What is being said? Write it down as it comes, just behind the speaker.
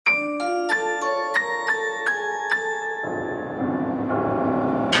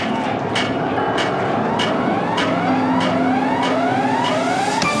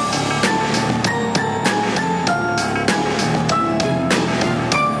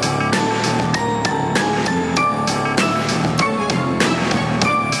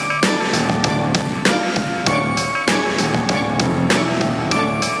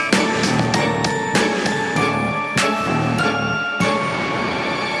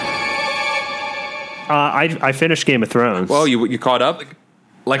I finished Game of Thrones. Well, you caught up?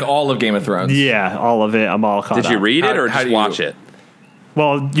 Like all of Game of Thrones? Yeah, all of it. I'm all caught up. Did you read it or just watch it?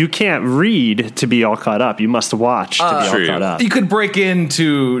 Well, you can't read to be all caught up. You must watch to be all caught up. You could break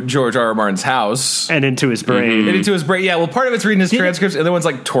into George R. R. Martin's house. And into his brain. And into his brain. Yeah, well, part of it's reading his transcripts, and the other one's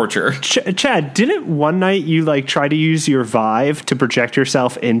like torture. Chad, didn't one night you like try to use your Vive to project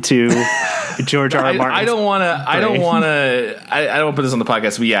yourself into George R. R. Martin's I don't want to. I don't want to put this on the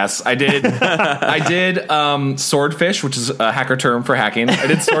podcast, but yes, I did. I did swordfish, which is a hacker term for hacking. I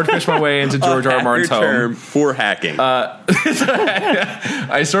did swordfish my way into George R. R. Martin's home. Term for hacking.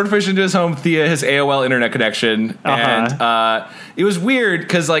 I swordfished into his home via his AOL internet connection, and it was weird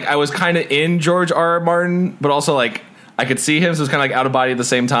because like I was kind of in George R. R. Martin, but also like I could see him, so it was kind of like out of body at the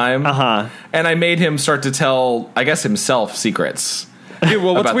same time. And I made him start to tell, I guess, himself secrets. Dude,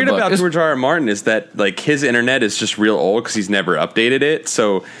 well, what's weird about George R. R. Martin is that like his internet is just real old because he's never updated it.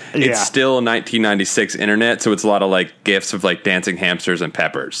 So it's still 1996 internet. So it's a lot of like gifs of like dancing hamsters and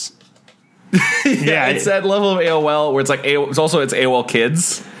peppers. It's that level of AOL where it's like it's AOL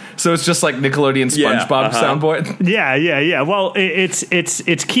Kids. So it's just like Nickelodeon SpongeBob soundboard. Yeah. Well,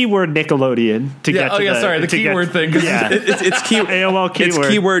 it's keyword Nickelodeon to get to the keyword thing. Yeah, it's AOL keyword. It's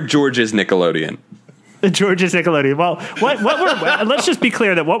keyword George's Nickelodeon. George's Nickelodeon. Well, what we're let's just be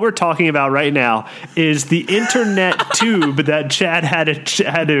clear that what we're talking about right now is the internet tube that Chad had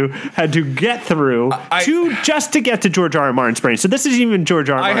to get through just to get to George R. R. Martin's brain. So this isn't even George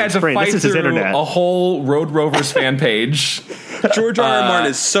R. R. Martin's brain. This is his internet. A whole Road Rovers fan page. George R. R.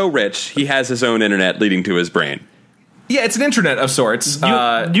 Martin is so rich, he has his own internet leading to his brain. Yeah, it's an internet of sorts.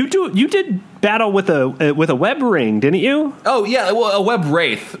 You did battle with a web ring, didn't you? Oh yeah, well, a web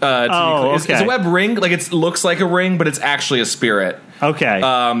wraith. Okay. It's a web ring. Like it looks like a ring, but it's actually a spirit. Okay.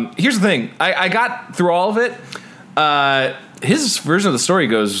 Here's the thing. I got through all of it. His version of the story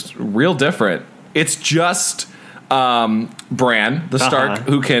goes real different. It's just Bran, the Stark,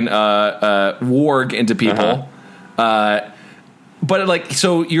 who can warg into people. But like,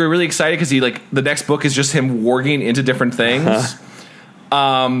 so you're really excited because the next book is just him warging into different things,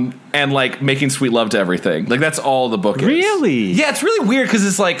 and like making sweet love to everything. Like that's all the book is. Really? Yeah, it's really weird because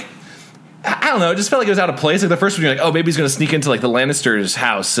it's like, I don't know. It just felt like it was out of place. Like the first one, you're like, oh, maybe he's going to sneak into like the Lannisters'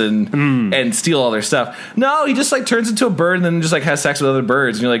 house and steal all their stuff. No, he just like turns into a bird and then just like has sex with other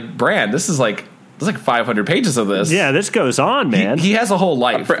birds. And you're like, Bran, this is like. There's like 500 pages of this. Yeah, this goes on, man. He has a whole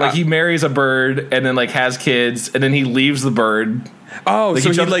life. Like he marries a bird and then like has kids and then he leaves the bird. Oh, like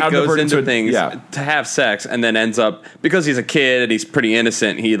so he like goes into things to have sex and then ends up, because he's a kid and he's pretty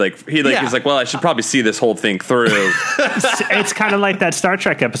innocent. He's like, well, I should probably see this whole thing through. It's kind of like that Star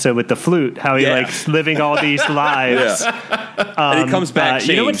Trek episode with the flute, how he likes living all these lives. And he comes back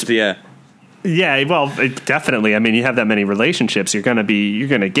changed. Yeah, well, definitely. I mean, you have that many relationships, you're going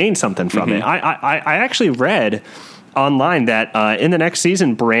to gain something from it. I actually read online that in the next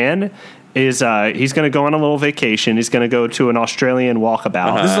season, Bran is he's going to go on a little vacation. He's going to go to an Australian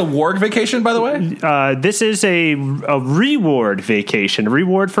walkabout. This is a warg vacation, by the way? This is a reward vacation, a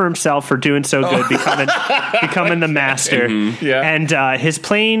reward for himself for doing so good, becoming the master. Yeah. And his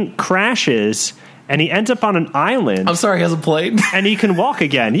plane crashes. And he ends up on an island. I'm sorry, he has a plane? And he can walk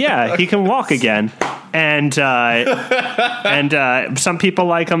again. Yeah, he can walk again. And some people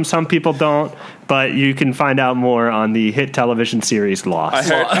like him, some people don't. But you can find out more on the hit television series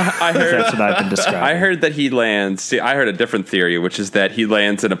Lost. I heard that's what I've been describing. I heard that he lands. See, I heard a different theory, which is that he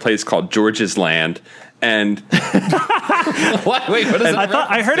lands in a place called George's Land. And what? Wait, what is it?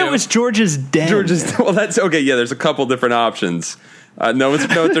 I heard it was George's Den. Well, that's okay. Yeah, there's a couple different options.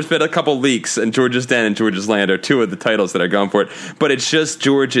 There's been a couple leaks, and George's Den and George's Land are two of the titles that are going for it. But it's just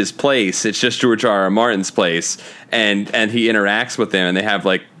George's place. It's just George R. R. Martin's place, and he interacts with them, and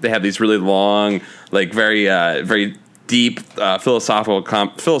they have these really long, like very deep philosophical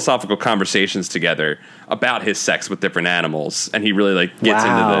conversations together about his sex with different animals, and he really like gets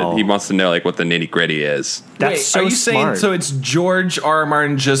into he wants to know like what the nitty gritty is. That's so are you smart. saying so? It's George R. R.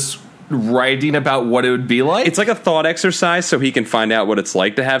 Martin just writing about what it would be like? It's like a thought exercise so he can find out what it's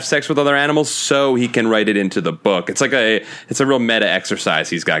like to have sex with other animals so he can write it into the book. It's a real meta exercise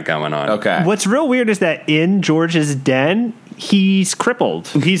he's got going on. Okay. What's real weird is that in George's Den, he's crippled.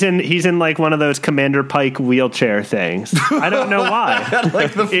 He's in like one of those Commander Pike wheelchair things. I don't know why.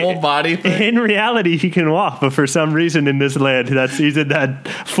 Like the full body thing? In reality, he can walk, but for some reason in this land, he's in that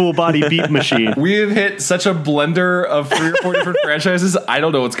full body beat machine. We have hit such a blender of 3 or 4 different franchises. I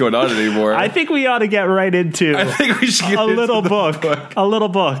don't know what's going on anymore. I think we ought to get right into I think we should get a little book. A little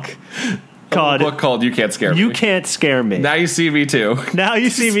book. Called You Can't Scare Me. You Can't Scare Me. Now You See Me Too. Now You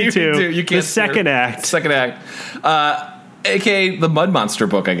See Me Too. You can't. The second act. Second act. aka the Mud Monster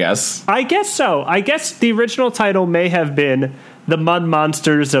book, I guess. I guess so. I guess the original title may have been The Mud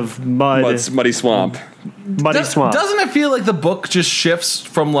Monsters of Muddy Swamp. Muddy Swamp. Doesn't it feel like the book just shifts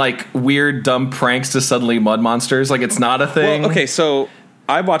from like weird, dumb pranks to suddenly mud monsters? Like it's not a thing? Well, okay, so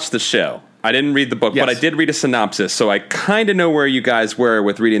I watched the show. I didn't read the book, Yes. but I did read a synopsis, so I kind of know where you guys were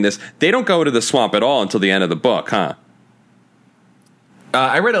with reading this. They don't go to the swamp at all until the end of the book, huh?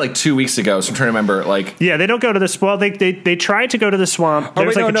 I read it like 2 weeks ago, so I'm trying to remember. Like, Yeah, they don't go to the swamp. They tried to go to the swamp.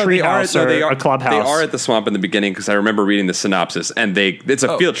 There's like a tree house or a clubhouse. They are at the swamp in the beginning because I remember reading the synopsis, and it's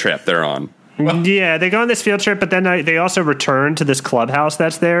a field trip they're on. Yeah, they go on this field trip, but then they also return to this clubhouse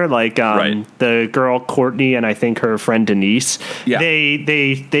that's there. Like Right. the girl Courtney and I think her friend Denise. Yeah.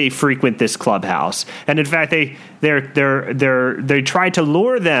 They frequent this clubhouse, and in fact they try to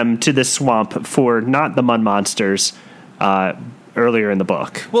lure them to the swamp for not the mud monsters. Earlier in the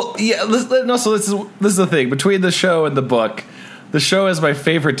book. well, yeah. No, so this is the thing between the show and the book. The show is my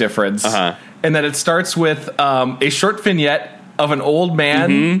favorite difference, and that it starts with a short vignette of an old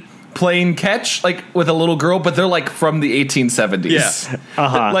man playing catch, like with a little girl, but they're like from the 1870s.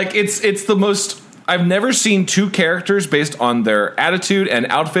 Yeah. Like it's the most. I've never seen two characters based on their attitude and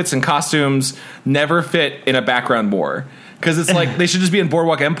outfits and costumes never fit in a background more. Because it's like they should just be in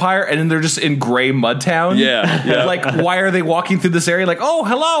Boardwalk Empire, and then they're just in Gray Mudtown. Yeah. Like, why are they walking through this area? Like, oh,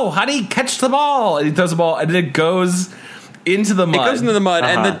 hello, how do you catch the ball? And he throws the ball, and then it goes into the mud. It goes into the mud,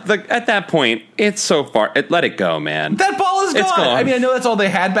 and at that point, it's so far. Let it go, man. That ball is gone. It's gone. I mean, I know that's all they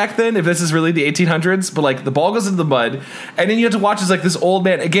had back then, if this is really the 1800s, but like the ball goes into the mud, and then you have to watch as like this old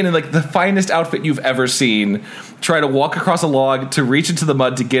man, again, in like the finest outfit you've ever seen, try to walk across a log to reach into the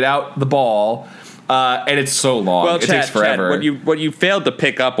mud to get out the ball. And it's so long. Well, it takes forever. Chad, what you failed to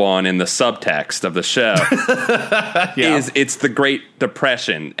pick up on in the subtext of the show is it's the Great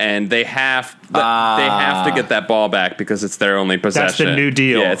Depression, and they have to get that ball back because it's their only possession. That's the New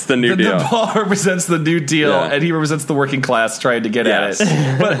Deal. Yeah, it's the New Deal. The ball represents the New Deal, and he represents the working class trying to get at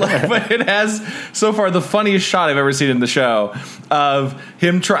it. But it has so far the funniest shot I've ever seen in the show of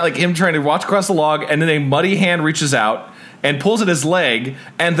him trying to walk across the log, and then a muddy hand reaches out and pulls at his leg,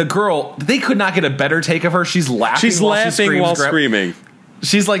 and the girl, they could not get a better take of her. She's laughing while screaming.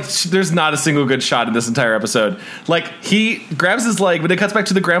 She's like, there's not a single good shot in this entire episode. Like, he grabs his leg, but it cuts back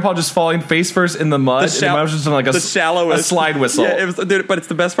to the grandpa just falling face first in the mud. And the mud was just like a slide whistle. Yeah, but it's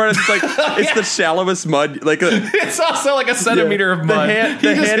the best part. It's like it's the shallowest mud. Like it's also like a centimeter of mud.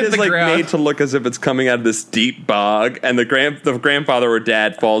 The hand is like made to look as if it's coming out of this deep bog, and the grandfather or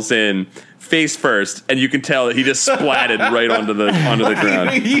dad falls in face first, and you can tell that he just splatted right onto the ground.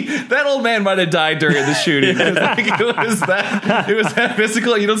 That old man might have died during the shooting. It was that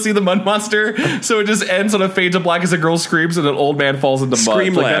physical. You don't see the mud monster, so it just ends on a fade to black as a girl screams and an old man falls into mud.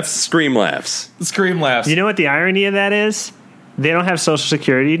 Scream laughs. Scream laughs. You know what the irony of that is? They don't have social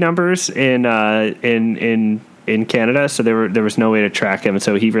security numbers in Canada, so there was no way to track him.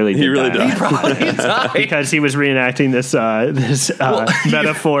 So he really died. He probably died because he was reenacting this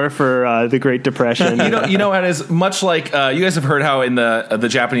metaphor for the Great Depression. You know, it is much like you guys have heard how in the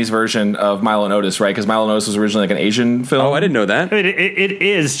Japanese version of Milo and Otis, right? Because Milo and Otis was originally like an Asian film. Oh, I didn't know that. It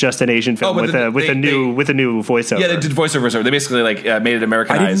is just an Asian film with a new voiceover. Yeah, they did voiceover. They basically made it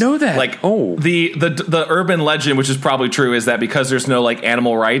Americanized. I didn't know that. Like, the urban legend, which is probably true, is that because there's no like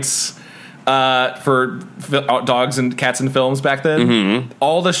animal rights for dogs and cats in films back then,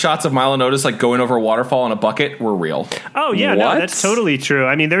 all the shots of Milo and Otis like going over a waterfall in a bucket were real. Oh yeah, no, that's totally true.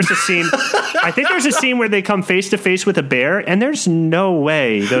 I mean, there's a scene. I think there's a scene where they come face to face with a bear, and there's no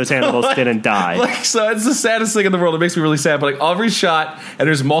way those animals didn't die. Like, so it's the saddest thing in the world. It makes me really sad. But like every shot, and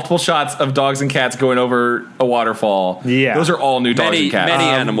there's multiple shots of dogs and cats going over a waterfall. Yeah, those are all new dogs and cats. Many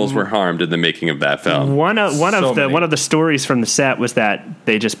animals were harmed in the making of that film. One of the stories from the set was that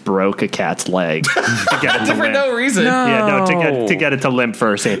they just broke a cat's leg to get it to for limp. no reason. To get it to limp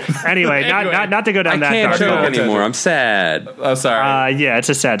first. Anyway, not to go down that can't dark joke anymore. I'm sad. Oh, sorry. Yeah, it's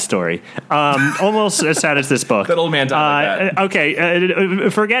a sad story. Almost as sad as this book. That old man died like that. Okay,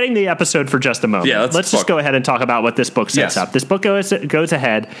 forgetting the episode for just a moment. Yeah, let's just go ahead and talk about what this book sets up. This book goes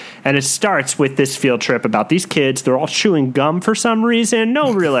ahead, and it starts with this field trip about these kids. They're all chewing gum for some reason.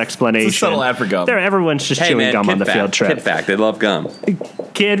 No real explanation. It's a subtle ad for gum. Everyone's just chewing gum on the field trip. Kid fact, they love gum.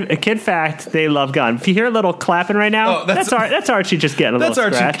 Kid fact, they love gum. If you hear a little clapping right now, that's Archie just getting a little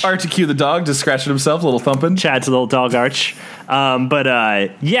scratch. Archie Q the dog just scratching himself, a little thumping. Chad's little dog Arch.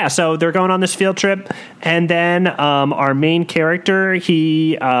 So they're going on this field trip, and then our main character,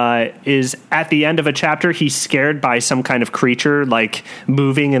 he is at the end of a chapter, he's scared by some kind of creature like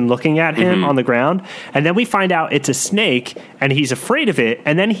moving and looking at him on the ground, and then we find out it's a snake, and he's afraid of it,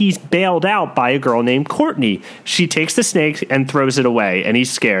 and then he's bailed out by a girl named Courtney. She takes the snake and throws it away, and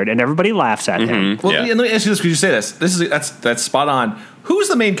he's scared, and everybody laughs at him. Well, and let me ask you this, because you say this. That's spot on. Who's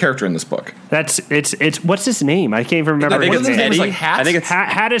the main character in this book? It's what's his name? I can't even remember. I think his it's name. Eddie. Like Hat? I think it's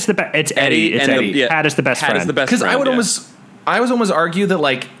Hat is the best. It's Eddie. It's Eddie. Hat is the best friend. Because I would almost argue that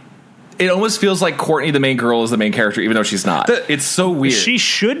like it almost feels like Courtney, the main girl, is the main character, even though she's not. It's so weird. She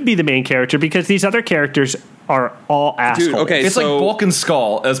should be the main character because these other characters are all assholes. Dude, okay, it's so like Bulk and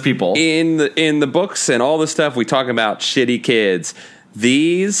Skull as people. In the books and all the stuff we talk about shitty kids,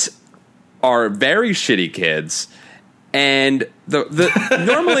 these are very shitty kids. And the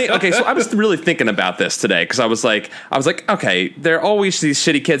normally, okay, so I was really thinking about this today because I was like, okay, there are always these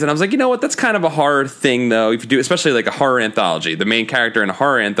shitty kids, and I was like, you know what, that's kind of a hard thing though. If you do, especially like a horror anthology, the main character in a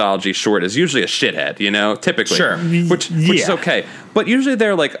horror anthology short is usually a shithead, you know, typically, sure, which is okay, but usually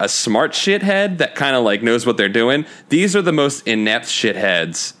they're like a smart shithead that kind of like knows what they're doing. These are the most inept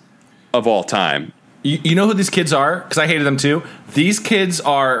shitheads of all time. You know who these kids are? Because I hated them too. These kids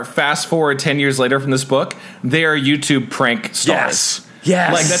are, fast forward 10 years later from this book, they are YouTube prank stars.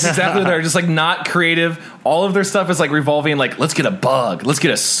 Yes. Like, that's exactly what they're just like, not creative. All of their stuff is like revolving, like, let's get a bug, let's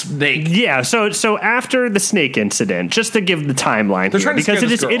get a snake. Yeah, so after the snake incident, just to give the timeline here, because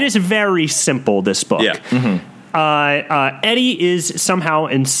it is very simple, this book. Yeah. Mm-hmm. Eddie is somehow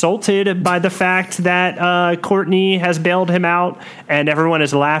insulted by the fact that Courtney has bailed him out, and everyone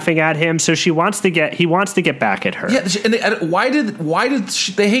is laughing at him. So he wants to get back at her. Yeah, and why did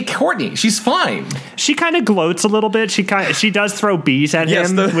they hate Courtney? She's fine. She kind of gloats a little bit. She does throw bees at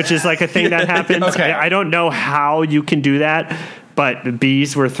him, which is like a thing that happens. Okay. I don't know how you can do that, but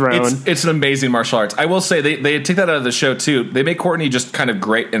bees were thrown. It's an amazing martial arts. I will say they take that out of the show too. They make Courtney just kind of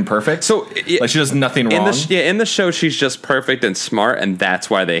great and perfect. So like she does nothing wrong. In the show, she's just perfect and smart, and that's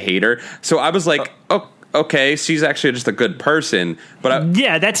why they hate her. So I was like, okay, she's actually just a good person. But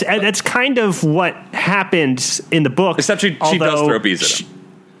that's kind of what happened in the book. Except she does throw bees at him.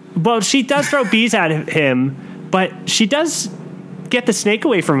 Well, she does throw bees at him, but she does get the snake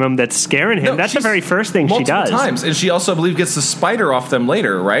away from him that's scaring him. That's the very first thing she does. Times. And she also, I believe, gets the spider off them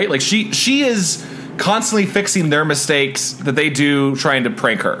later, right? Like she is constantly fixing their mistakes that they do trying to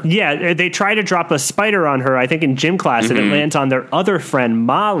prank her. Yeah, they try to drop a spider on her, I think in gym class, and it lands on their other friend,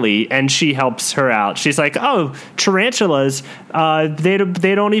 Molly, and she helps her out. She's like, oh, tarantulas, they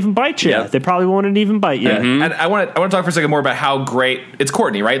don't even bite you. Yeah. They probably won't even bite you. And I want to talk for a second more about how great, it's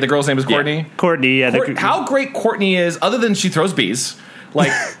Courtney, right? The girl's name is Courtney? Yeah. Courtney, yeah. How great Courtney is, other than she throws bees,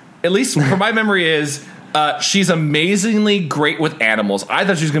 like, at least from my memory is, she's amazingly great with animals. I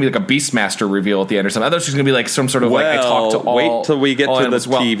thought she was going to be like a Beastmaster reveal at the end or something. I thought she was going to be like some sort of like I talk to all. Wait till we get to the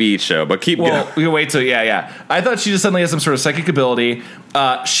TV show, but keep going. We wait till yeah. I thought she just suddenly has some sort of psychic ability.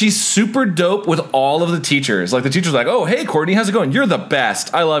 She's super dope with all of the teachers. Like the teacher's like, "Oh, hey, Courtney, how's it going? You're the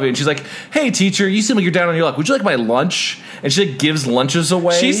best. I love you." And she's like, "Hey, teacher, you seem like you're down on your luck. Would you like my lunch?" And she like gives lunches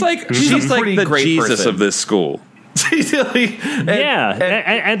away. She's like the Jesus person of this school.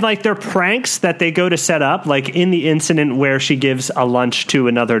 And like their pranks that they go to set up, like in the incident where she gives a lunch to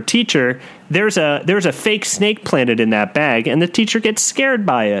another teacher, there's a fake snake planted in that bag, and the teacher gets scared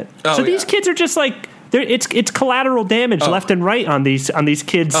by it. These kids are just like it's collateral damage left and right on these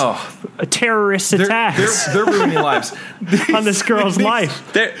kids' terrorist attacks. They're ruining lives on this girl's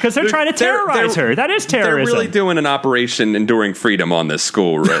life because they're trying to terrorize her. That is terrorism. They're really doing an Operation Enduring Freedom on this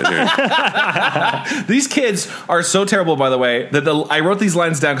school right here. These kids are so terrible, by the way, that I wrote these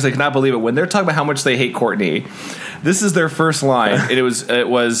lines down because I cannot believe it. When they're talking about how much they hate Courtney, this is their first line. And it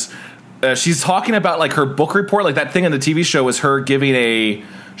was she's talking about like her book report, like that thing on the TV show was her giving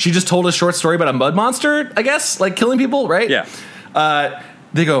she just told a short story about a mud monster, I guess, like killing people, right? Yeah.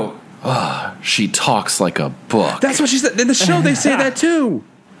 They go, she talks like a book. That's what she said. In the show, they say that too.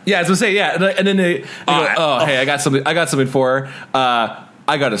 Yeah, I was going to say, yeah. And then they go, hey, I got something for her.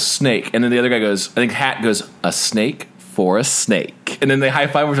 I got a snake. And then the other guy goes, I think Hat goes, a snake for a snake. And then they high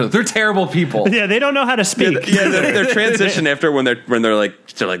five each other. They're terrible people. Yeah, they don't know how to speak. Yeah, their transition after when they're like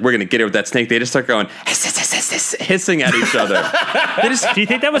we're gonna get her with that snake, they just start going hissing at each other. Do you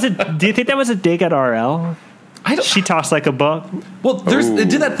think that was a dig at RL? She talks like a book. Well, they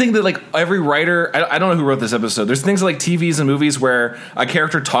did that thing that like every writer. I don't know who wrote this episode. There's things like TVs and movies where a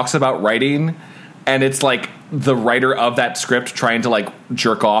character talks about writing, and it's like the writer of that script trying to like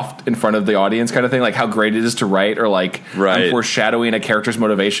jerk off in front of the audience, kind of thing. Like how great it is to write, or like I'm foreshadowing a character's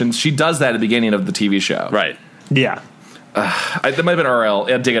motivations. She does that at the beginning of the TV show. Right. Yeah. That might have been RL.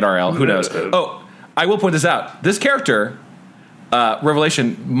 Yeah, dig at RL. Who knows? Oh, I will point this out. This character,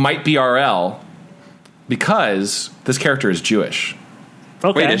 Revelation, might be RL because this character is Jewish.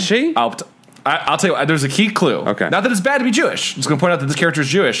 Okay. Wait, is she? I'll tell you. There's a key clue. Okay. Not that it's bad to be Jewish. I'm just going to point out that this character is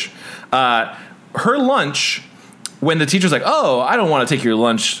Jewish. Her lunch, when the teacher's like, "Oh, I don't want to take your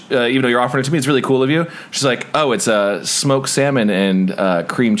lunch, even though you're offering it to me. It's really cool of you." She's like, "Oh, it's smoked salmon and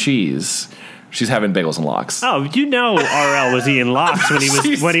cream cheese." She's having bagels and lox. Oh, RL was eating lox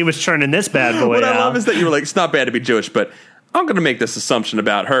when he was churning this bad boy What out. I love is that you were like, it's not bad to be Jewish, but I'm going to make this assumption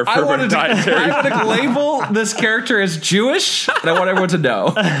about her for her dietary. I want to label this character as Jewish, and I want everyone to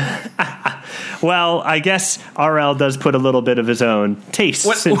know. Well, I guess RL does put a little bit of his own taste.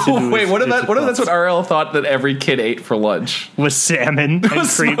 What if that's what RL thought that every kid ate for lunch? Was salmon and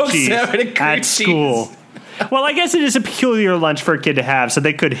cream cheese at school. Well, I guess it is a peculiar lunch for a kid to have, so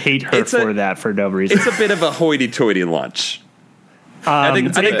they could hate her for no reason. It's a bit of a hoity-toity lunch. I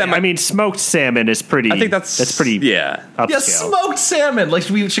think that might, I mean, smoked salmon is pretty. I think that's pretty. Yeah. Upscale. Yeah, smoked salmon. Like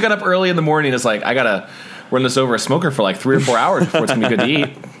she got up early in the morning. It's like I gotta run this over a smoker for like 3 or 4 hours before it's gonna be good to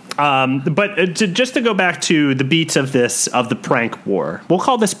eat. But just to go back to the beats of the prank war, we'll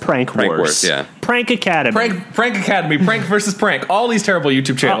call this prank wars. Yeah. Prank Academy. Prank Academy. Prank versus prank. All these terrible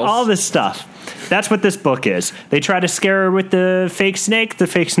YouTube channels. All this stuff. That's what this book is. They try to scare her with the fake snake. The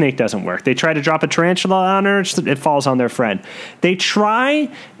fake snake doesn't work. They try to drop a tarantula on her. It falls on their friend. They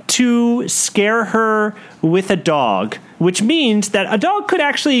try to scare her with a dog, which means that a dog could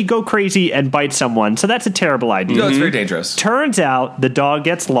actually go crazy and bite someone. So that's a terrible idea. No, it's very dangerous. Turns out the dog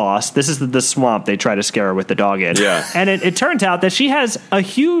gets lost. This is the swamp they try to scare her with the dog in. Yeah. And it turns out that she has a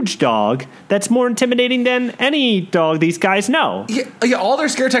huge dog that's more intimidating than any dog these guys know. Yeah, all their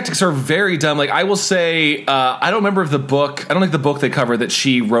scare tactics are very dumb. Like, I will say, I don't remember if the book, I don't think the book they covered that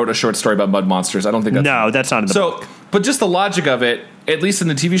she wrote a short story about mud monsters. I don't think that's... No, that's not in the book. But just the logic of it, at least in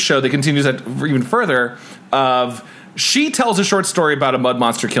the TV show, they continue that even further of... She tells a short story about a mud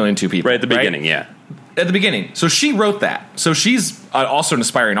monster killing 2 people. Right at the beginning, yeah. At the beginning. So she wrote that. So she's also an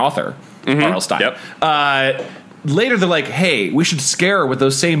aspiring author, R.L. Stine. Yep. Later, they're like, hey, we should scare her with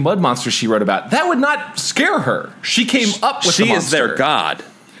those same mud monsters she wrote about. That would not scare her. She came up with the monster. She is their god.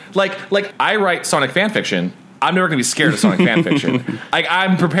 Like I write Sonic fan fiction. I'm never going to be scared of Sonic fan fiction.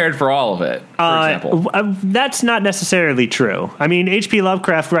 I'm prepared for all of it, for example. That's not necessarily true. I mean, H.P.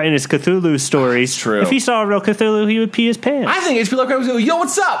 Lovecraft writing his Cthulhu stories. True. If he saw a real Cthulhu, he would pee his pants. I think H.P. Lovecraft was going, yo,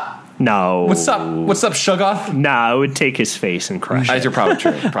 what's up? No. What's up, Shuggoth? No, it would take his face and crush it. You're probably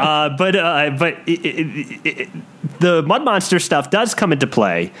true. But the mud monster stuff does come into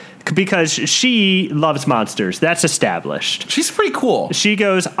play because she loves monsters. That's established. She's pretty cool. She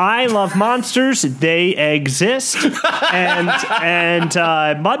goes, I love monsters. They exist. and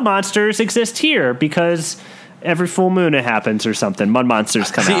mud monsters exist here because every full moon it happens or something. Mud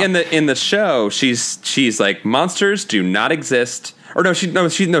monsters come out. In the show, she's like, monsters do not exist. Or she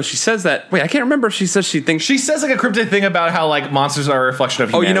says that. Wait, I can't remember if she says she thinks... She says like a cryptic thing about how like monsters are a reflection of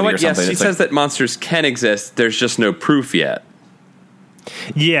humanity. Oh, you know what? Or something. Yes, she says that monsters can exist. There's just no proof yet.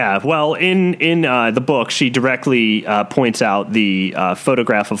 Yeah, well, in the book, she directly points out the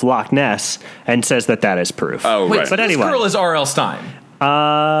photograph of Loch Ness and says that is proof. Oh, Wait, right. so But anyway, this girl is R.L. Stine.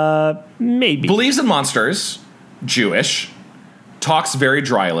 Maybe. Believes in monsters, Jewish, talks very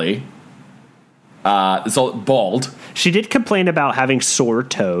dryly, it's all bald. She did complain about having sore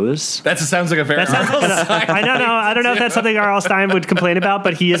toes. That sounds like a very R.L. Stine. I don't know if that's something R.L. Stine would complain about,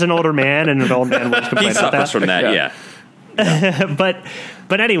 but he is an older man, and an old man would complain He about that. suffers from that, yeah.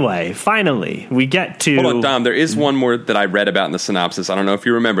 But anyway, finally, we get to... Hold on, Dom, there is one more that I read about in the synopsis. I don't know if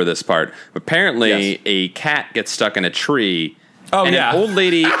you remember this part. Apparently, a cat gets stuck in a tree, and an old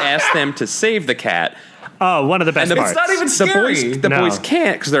lady asked them to save the cat. Oh, one of the best parts. It's not even scary. The boys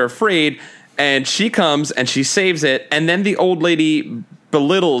can't because they're afraid, and she comes and she saves it, and then the old lady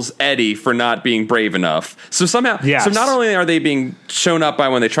belittles Eddie for not being brave enough. So somehow, yes. So not only are they being shown up by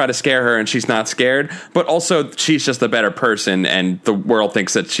when they try to scare her and she's not scared, but also she's just a better person, and the world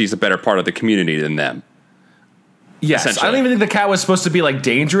thinks that she's a better part of the community than them. Yes, I don't even think the cat was supposed to be like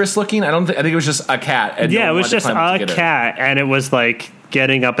dangerous looking. I think it was just a cat. And it was just a cat, and it was like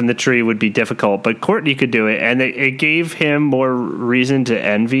getting up in the tree would be difficult, but Courtney could do it, and it gave him more reason to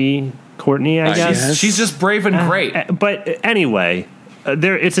envy Courtney, I guess. She's just brave and great. But anyway,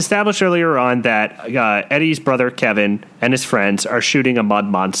 it's established earlier on that Eddie's brother Kevin and his friends are shooting a mud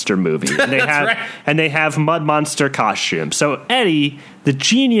monster movie, and they have mud monster costumes. So Eddie, the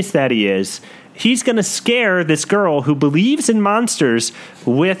genius that he is, he's going to scare this girl who believes in monsters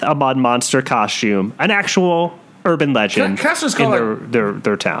with a mud monster costume, an actual urban legend Can I just call in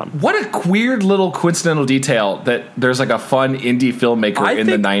their town. What a weird little coincidental detail that there's like a fun indie filmmaker in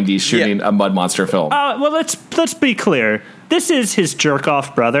the 90s shooting a Mud Monster film. Well, let's be clear. This is his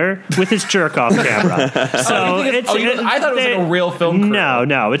jerk-off brother with his jerk-off camera. So I thought it was like a real film crew.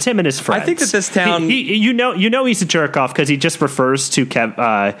 No, it's him and his friends. I think that this town... you know he's a jerk-off because he just refers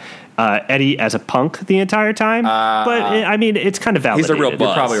to Eddie as a punk the entire time. But, I mean, it's kind of validated. He's a real buzz.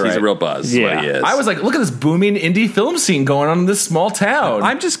 You're probably right. He's a real buzz. Yeah. What he is. I was like, look at this booming indie film scene going on in this small town.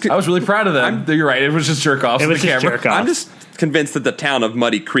 I was really proud of them. You're right. It was just jerk-offs with the camera. I'm just convinced that the town of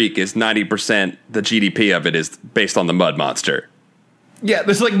Muddy Creek is 90%, the GDP of it is based on the Mud Monster. Yeah,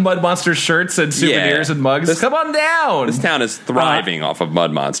 there's like Mud Monster shirts and souvenirs and mugs. Come on down. This town is thriving off of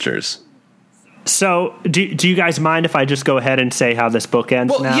Mud Monsters. So, do you guys mind if I just go ahead and say how this book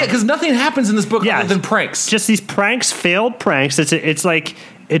ends now? Yeah, because nothing happens in this book other than pranks. Just these pranks, failed pranks. It's like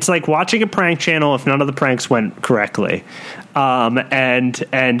watching a prank channel if none of the pranks went correctly. And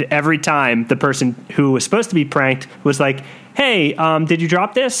every time the person who was supposed to be pranked was like, "Hey, did you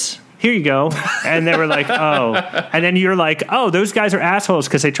drop this? Here you go." And they were like, "Oh." And then you're like, "Oh, those guys are assholes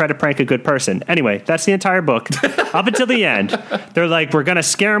because they try to prank a good person." Anyway, that's the entire book up until the end. They're like, "We're going to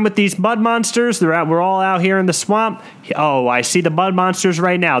scare them with these mud monsters. We're all out here in the swamp. Oh, I see the mud monsters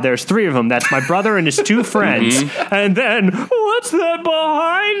right now. There's 3 of them. That's my brother and his 2 friends." And then, "What's that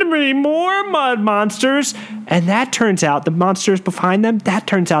behind me? More mud monsters." And that turns out, the monsters behind them, that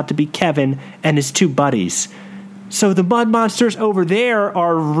turns out to be Kevin and his 2 buddies. So the mud monsters over there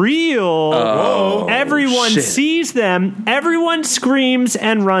are real. Oh, everyone sees them. Everyone screams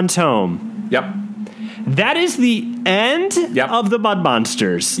and runs home. Yep. That is the end of the mud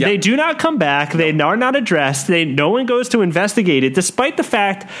monsters. They do not come back. They are not addressed. No one goes to investigate it, despite the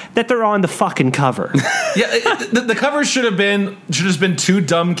fact that they're on the fucking cover. The cover should have been 2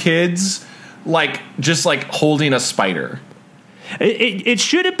 dumb kids, just holding a spider. It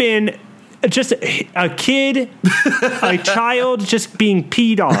should have been just a kid, a child just being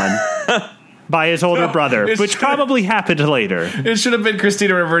peed on by his older brother, which probably happened later. It should have been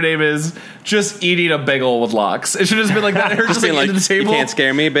Christina, whatever her name is, just eating a bagel with locks. It should have just been like that. Her just under the table. You can't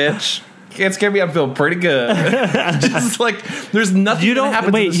scare me, bitch. Can't scare me. I'm feeling pretty good. Just there's nothing that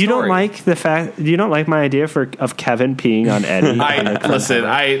happens in the story. You don't like the fact. You don't like my idea of Kevin peeing on Eddie.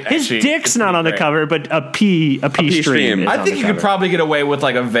 His dick's not on the cover, but a pee stream. I think you could probably get away with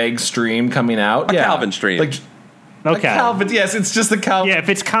a vague stream coming out. A Calvin stream. Okay. Calvin, yes, it's just the Calvin. Yeah, if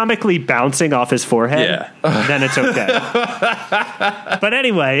it's comically bouncing off his forehead, then it's okay. But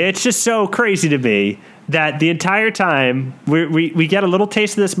anyway, it's just so crazy to me that the entire time we get a little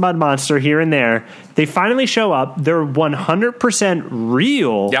taste of this mud monster here and there. They finally show up. They're 100%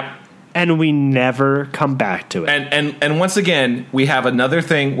 real. Yep. And we never come back to it. And once again, we have another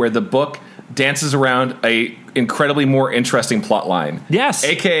thing where the book dances around a incredibly more interesting plot line. Yes.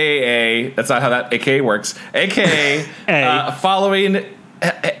 AKA, that's not how that AKA works. AKA following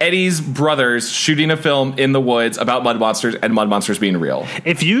Eddie's brothers shooting a film in the woods about mud monsters and mud monsters being real.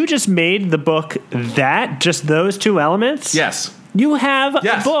 If you just made the book just those 2 elements, yes, you have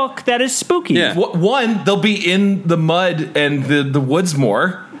a book that is spooky. Yeah. One, they'll be in the mud and the woods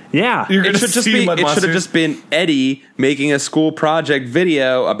more. Yeah, it should have just been Eddie making a school project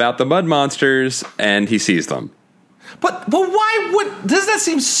video about the mud monsters, and he sees them. But why does that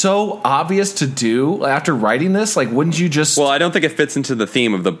seem so obvious to do after writing this? Wouldn't you just? Well, I don't think it fits into the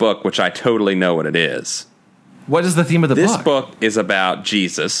theme of the book, which I totally know what it is. What is the theme of the book? This book is about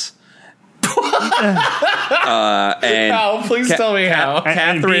Jesus. Please tell me how.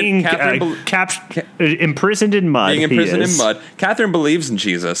 Catherine imprisoned in mud. Being imprisoned in mud. Catherine believes in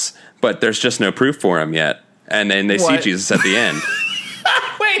Jesus, but there's just no proof for him yet. And then they see Jesus at the end.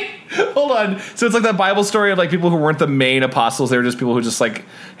 Wait, hold on. So it's like that Bible story of people who weren't the main apostles. They were just people who just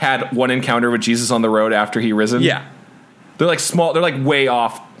had one encounter with Jesus on the road after he risen. Yeah. They're small. They're way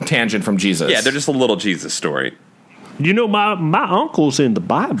off tangent from Jesus. Yeah, they're just a little Jesus story. You know, my uncle's in the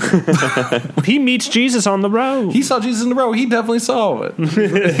Bible. He meets Jesus on the road. He saw Jesus in the road. He definitely saw it.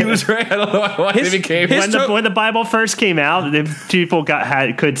 He was right. I don't know why they became. When the Bible first came out, people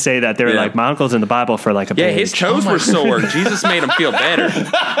could say that they were like, my uncle's in the Bible for a page. His toes were sore. Jesus made him feel better.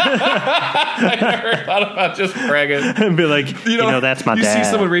 I never thought about just bragging and be like, you know, that's my dad. You see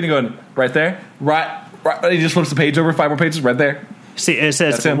someone reading, going right there, right. He just flips the page over 5 more pages, right there. See, it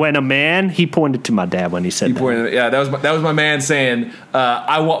says when a man, he pointed to my dad when he said that. Yeah, that was my man saying,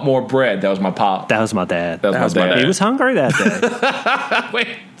 I want more bread. That was my pop. That was my dad. That was my dad. He was hungry that day. Wait,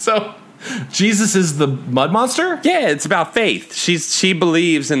 so Jesus is the mud monster? Yeah, it's about faith. She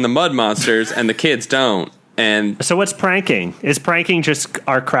believes in the mud monsters and the kids don't. And so what's pranking? Is pranking just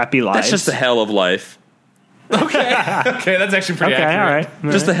our crappy lives? That's just the hell of life. Okay, that's actually pretty Okay, accurate. all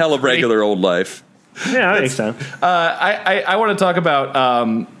right. Just a hell of regular old life. Yeah, that makes sense. I want to talk about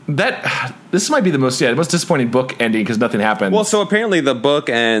that. This might be the most disappointing book ending because nothing happens. Well, so apparently the book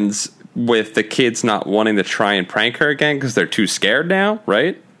ends with the kids not wanting to try and prank her again because they're too scared now,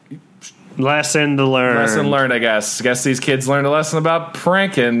 right? Lesson learned, I guess. I guess these kids learned a lesson about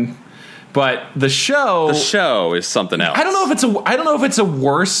pranking. But the show is something else. I don't know if it's a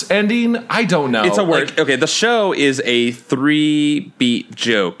worse ending. I don't know. It's a worse. Okay, the show is a 3-beat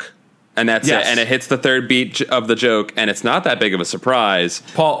joke. And that's Yes. it. And it hits the third beat of the joke, and it's not that big of a surprise.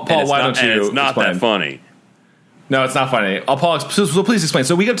 Paul, why don't you? And it's not explain? that funny. No, it's not funny. Paul, so please explain.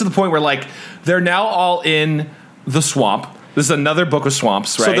 So we get to the point where like they're now all in the swamp. This is another book of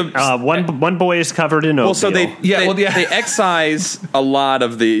swamps, right? So one boy is covered in oatmeal. well, so they excise a lot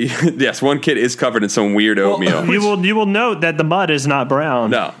of the. Yes, one kid is covered in some weird oatmeal. you will note that the mud is not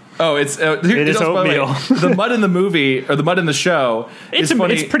brown. No. Oh, it is oatmeal. The mud in the movie or the mud in the show is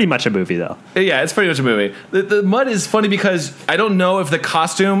funny. It's pretty much a movie, though. Yeah, it's pretty much a movie. The mud is funny because I don't know if the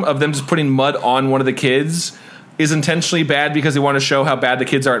costume of them just putting mud on one of the kids is intentionally bad because they want to show how bad the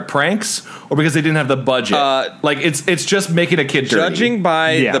kids are at pranks, or because they didn't have the budget. Like it's just making a kid dirty. Judging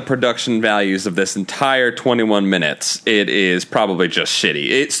by the production values of this entire 21 minutes, it is probably just shitty.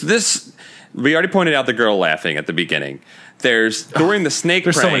 It's this. We already pointed out the girl laughing at the beginning. During the snake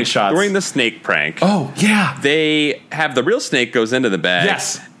prank. So many shots. During the snake prank. Oh yeah. They have the real snake goes into the bag.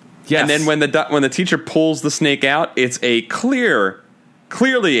 Yes. And then when the teacher pulls the snake out, it's a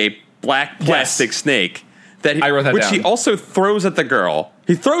clearly a black plastic snake I wrote that which down. he also throws at the girl.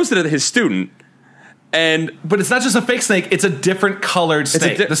 He throws it at his student. But it's not just a fake snake; it's a different colored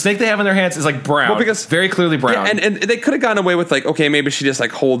snake. The snake they have in their hands is like brown, because very clearly brown. Yeah, and they could have gotten away with like, okay, maybe she just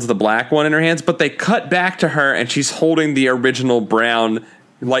like holds the black one in her hands, but they cut back to her and she's holding the original brown,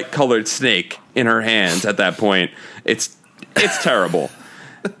 light colored snake in her hands. At that point, it's terrible.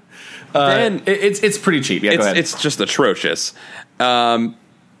 It's pretty cheap. Yeah, go ahead. It's just atrocious. There's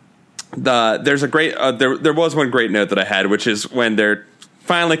a great there was one great note that I had, which is when they're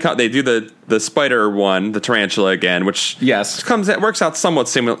finally they do the spider one, the tarantula again, which works out somewhat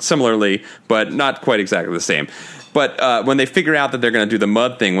similarly, but not quite exactly the same. But when they figure out that they're going to do the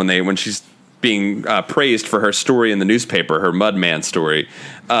mud thing, when she's being praised for her story in the newspaper, her Mudman story,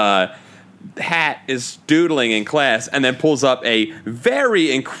 Hat is doodling in class and then pulls up a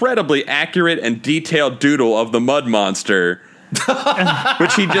very incredibly accurate and detailed doodle of the mud monster,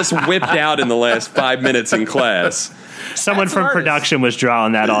 which he just whipped out in the last 5 minutes in class. Someone from production was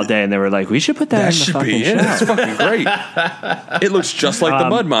drawing that all day, and they were like, "We should put that in the fucking show." It's fucking great. It looks just like the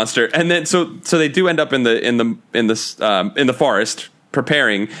mud monster, and then so they do end up in the forest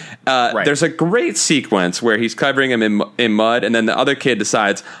preparing. There's a great sequence where he's covering him in mud, and then the other kid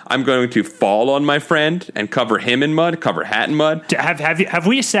decides, "I'm going to fall on my friend and cover him in mud, cover Hat in mud." Have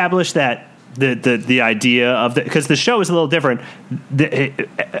we established that? The idea of because the show is a little different.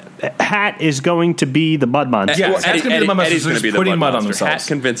 Hat is going to be the mud monster. Yeah, Hat's going to be the mud monster. Eddie's going to be the putting mud on monster. themselves. Hat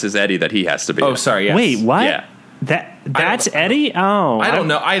convinces Eddie that he has to be. Oh, sorry. Yes. Wait, what? Yeah. That's Eddie? Oh, I don't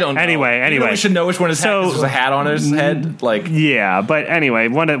know. Anyway, you know, we should know which one is Hat. There's a hat on his head. Like, yeah, but anyway,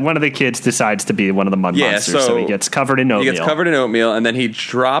 one of the kids decides to be one of the mud monsters, so he gets covered in oatmeal. He gets covered in oatmeal, and then he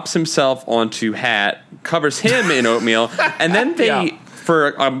drops himself onto Hat, covers him in oatmeal, and then they, for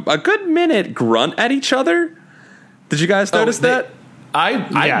a good minute, grunt at each other. Did you guys notice that?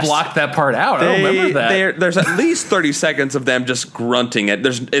 I blocked that part out. I don't remember that. There's at least 30 seconds of them just grunting.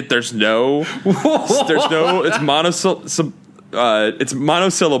 There's no it's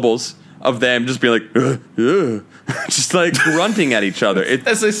monosyllables of them just being like just like grunting at each other.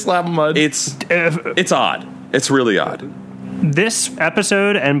 As they slap mud. It's odd. It's really odd. This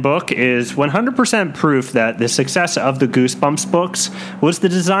episode and book is 100% proof that the success of the Goosebumps books was the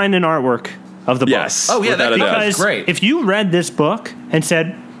design and artwork of the yes. book. Oh yeah, because great. If you read this book and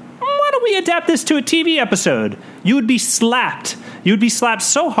said, "Why don't we adapt this to a TV episode?" you would be slapped. You would be slapped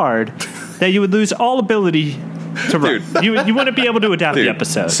so hard that you would lose all ability to write. You wouldn't be able to adapt the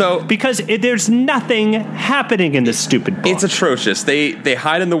episode. Because there's nothing happening in this stupid book. It's atrocious. They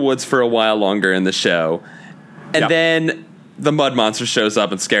hide in the woods for a while longer in the show, and then the mud monster shows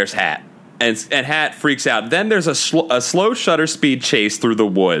up and scares Hat. And Hat freaks out. Then there's a slow shutter speed chase through the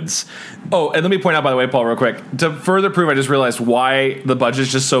woods. Oh, and let me point out, by the way, Paul, real quick. To further prove, I just realized why the budget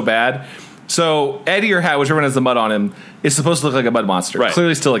is just so bad. So Eddie or Hat, whichever one has the mud on him, is supposed to look like a mud monster. Right.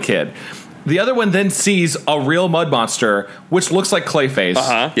 Clearly still a kid. The other one then sees a real mud monster, which looks like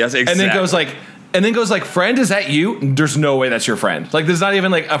Clayface. Yes, exactly. And then goes like, "Friend, is that you?" There's no way that's your friend. Like, there's not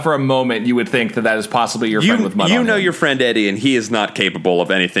even like for a moment you would think that is possibly your friend with mud on him. You know your friend Eddie, and he is not capable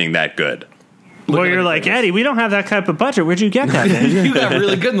of anything that good. Well, you're like, Eddie, we don't have that type of budget. Where'd you get that, man? You got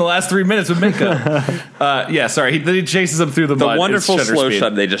really good in the last 3 minutes with makeup. He chases him through the mud. The wonderful slow speed.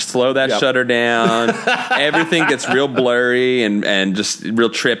 shutter. They just slow that shutter down. Everything gets real blurry and just real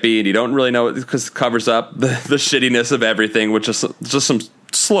trippy, and you don't really know it because it covers up the shittiness of everything, which is just some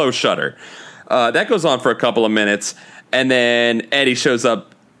slow shutter. That goes on for a couple of minutes, and then Hat shows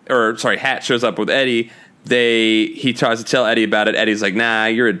up with Eddie. He tries to tell Eddie about it. Eddie's like, nah,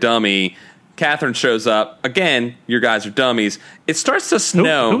 you're a dummy. Catherine shows up. Again, your guys are dummies. It starts to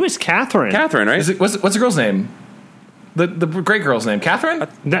snow. Who is Catherine? Catherine, right? What's the girl's name? The great girl's name? Catherine?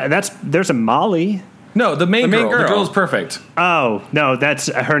 There's a Molly. No, the main girl. The girl is perfect. Oh, no,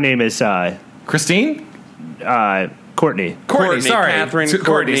 her name is Christine? Courtney. Sorry. Catherine,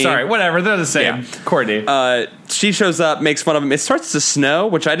 Courtney. Sorry. Whatever. They're the same. Yeah. Courtney. She shows up, makes fun of him. It starts to snow,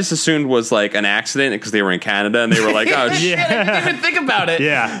 which I just assumed was like an accident because they were in Canada and they were like, oh, shit. I didn't even think about it.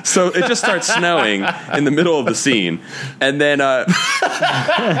 Yeah. So it just starts snowing in the middle of the scene. And then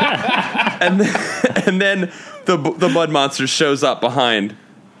and then the mud monster shows up behind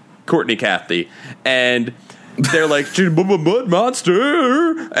Courtney Cathy, and they're like, mud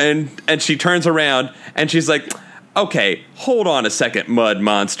monster, and she turns around and she's like, okay, hold on a second, mud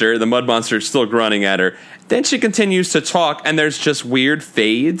monster. The mud monster is still grunting at her. Then she continues to talk, and there's just weird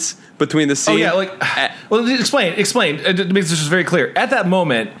fades between the scene. Oh yeah, well, explain. It makes this just very clear. At that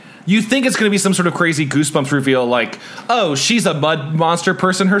moment, you think it's going to be some sort of crazy Goosebumps reveal, like, oh, she's a mud monster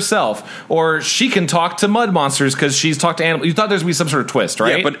person herself, or she can talk to mud monsters because she's talked to animals. You thought there's going to be some sort of twist,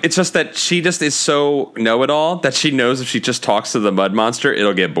 right? Yeah, but it's just that she just is so know-it-all that she knows if she just talks to the mud monster,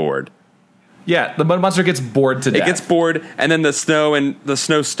 it'll get bored. Yeah, the mud monster gets bored to death. It gets bored, and then the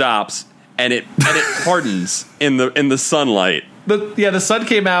snow stops, and it hardens in the sunlight. The sun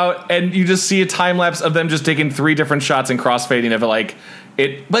came out, and you just see a time lapse of them just taking 3 different shots and crossfading of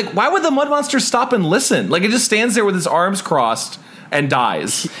it. Why would the mud monster stop and listen? Like, it just stands there with its arms crossed and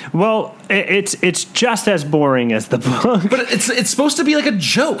dies. Well, it's just as boring as the book, but it's supposed to be like a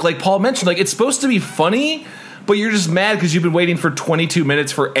joke, like Paul mentioned. Like, it's supposed to be funny. But you're just mad because you've been waiting for 22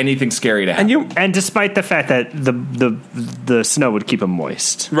 minutes for anything scary to happen. And despite the fact that the snow would keep them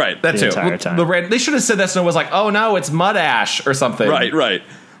moist. Right. That too. Entire time. They should have said that snow was like, oh no, it's mud ash or something. Right.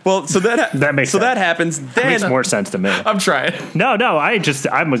 Well, so that makes sense. That happens. Then makes more sense to me. I'm trying. No,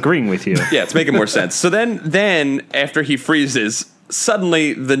 I'm agreeing with you. Yeah, it's making more sense. So then after he freezes,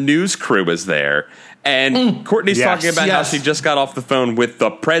 suddenly the news crew is there, and Courtney's talking about how she just got off the phone with the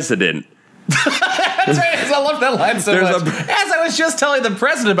president. That's right. I love that line so much. As I was just telling the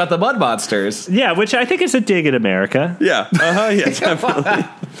president about the mud monsters. Yeah, which I think is a dig at America. Yeah. Yeah, definitely.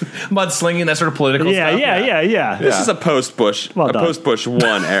 Mudslinging, that sort of political stuff. Yeah. This is a post-Bush, post-Bush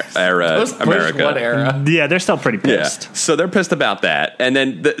 1 era post-Bush America. 1 era. Yeah, they're still pretty pissed. Yeah. So they're pissed about that. And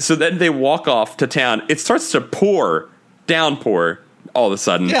then then they walk off to town. It starts to downpour all of a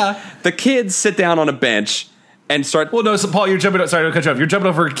sudden. Yeah. The kids sit down on a bench and start... Well, no, so Paul, you're jumping... Sorry to cut you off. You're jumping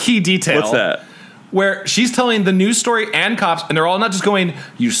over a key detail. What's that? Where she's telling the news story and cops, and they're all not just going,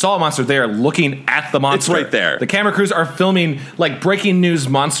 you saw a monster, they are looking at the monster. It's right there. The camera crews are filming, like, breaking news,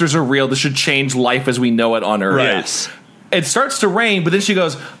 monsters are real, this should change life as we know it on Earth. Right. Yes. It starts to rain, but then she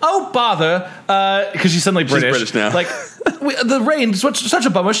goes, oh, bother, because she's suddenly British. She's British now. Like, the rain, such a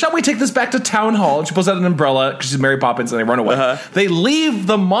bummer. Shall we take this back to town hall? And she pulls out an umbrella, because she's Mary Poppins, and they run away. Uh-huh. They leave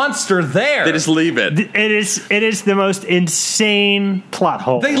the monster there. They just leave it. It is the most insane plot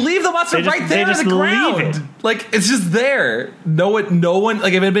hole. They leave the monster right there on the ground. Like, it's just there. No one,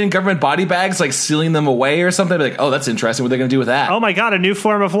 like, if it had been in government body bags, like, sealing them away or something, I'd be like, oh, that's interesting. What are they going to do with that? Oh my God, a new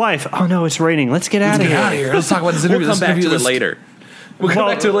form of life. Oh no, it's raining. Let's get out of here. Let's talk about this interview. We'll come back to it later. We'll come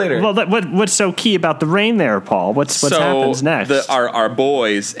back to it later. Well, what's so key about the rain there, Paul? What happens next? Our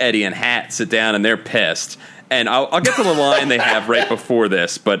boys, Eddie and Hat, sit down and they're pissed. And I'll get to the line they have right before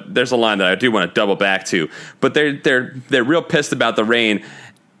this, but there's a line that I do want to double back to. But they're real pissed about the rain.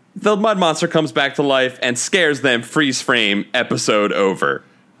 The mud monster comes back to life and scares them. Freeze frame. Episode over.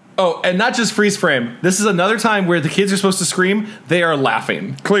 Oh, and not just freeze frame. This is another time where the kids are supposed to scream. They are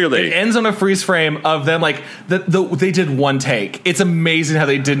laughing. Clearly. It ends on a freeze frame of them, like, they did one take. It's amazing how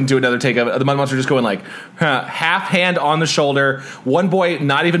they didn't do another take of it. The mud monster just going, like, half hand on the shoulder. One boy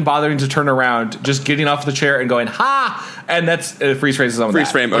not even bothering to turn around, just getting off the chair and going, ha! And that's freeze frame is on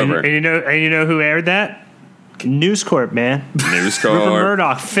Freeze frame over. And you know who aired that? News Corp, man. News Rupert Corp.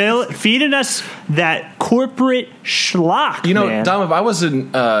 Murdoch feeding us that corporate schlock. You know, man. Dom, if I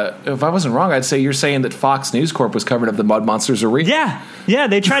wasn't wrong, I'd say you're saying that Fox News Corp was covered up the Mud Monsters arena. Yeah,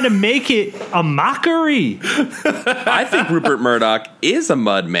 they tried to make it a mockery. I think Rupert Murdoch is a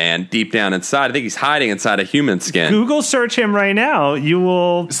mud man deep down inside. I think he's hiding inside a human skin. Google search him right now. You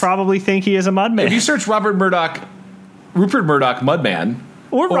will probably think he is a mud man. If you search Rupert Murdoch Mudman,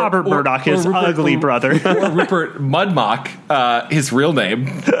 or Robert Murdoch, his ugly brother. or Rupert Mudmock, his real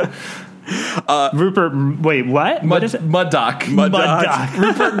name. Rupert, wait, what? What is it? Muddock. Muddock.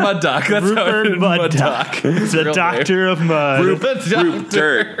 Rupert Muddock. That's Rupert Muddock. The doctor of mud. Rube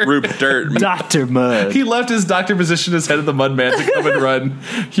Dirt. Dr. Mud. He left his doctor position as head of the Mudman to come and run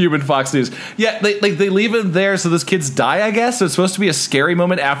human Fox News. Yeah, they leave him there so those kids die, I guess. So it's supposed to be a scary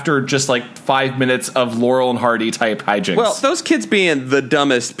moment after just like 5 minutes of Laurel and Hardy type hijinks. Well, those kids being the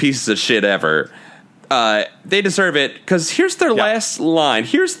dumbest pieces of shit ever, they deserve it, because here's their last line.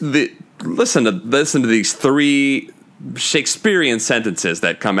 Here's the... Listen to these 3 Shakespearean sentences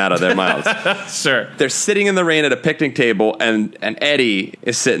that come out of their mouths. Sure. They're sitting in the rain at a picnic table, and Eddie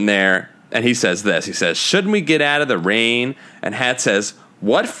is sitting there, and he says this. He says, "Shouldn't we get out of the rain?" And Hat says,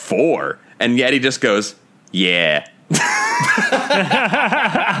 "What for?" And Eddie just goes, "Yeah." I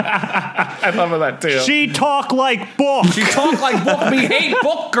thought about that too. She talk like book. She talk like book. Me hate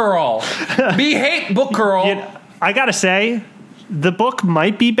book girl. Me hate book girl. I gotta say, the book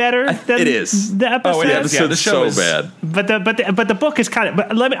might be better than it is. the episode. Oh, it is. Yeah, the show is bad. But the book is kind of.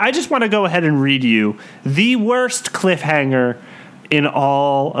 But I just want to go ahead and read you the worst cliffhanger in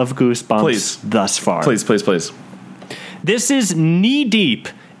all of Goosebumps thus far. Please. This is knee deep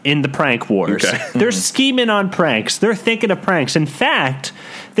in the prank wars. Okay. They're scheming on pranks. They're thinking of pranks. In fact,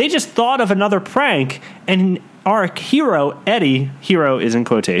 they just thought of another prank, and our hero, Eddie, hero is in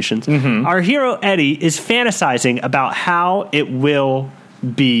quotations, our hero, Eddie, is fantasizing about how it will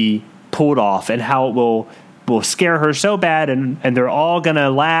be pulled off and how it will scare her so bad, and they're all going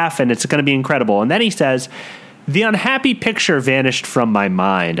to laugh, and it's going to be incredible. And then he says, "The unhappy picture vanished from my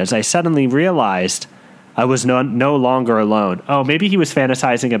mind as I suddenly realized I was no longer alone." Oh, maybe he was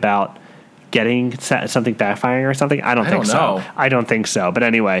fantasizing about getting something backfiring or something. I don't think so. I don't think so. But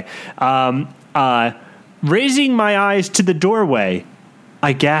anyway, raising my eyes to the doorway,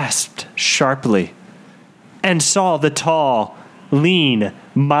 I gasped sharply and saw the tall, lean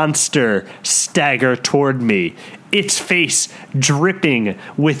monster stagger toward me, its face dripping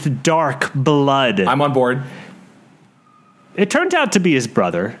with dark blood. I'm on board. It turned out to be his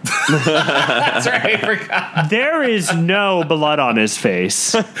brother. That's right. I forgot. There is no blood on his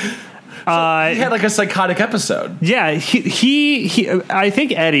face. He had like a psychotic episode. Yeah, he I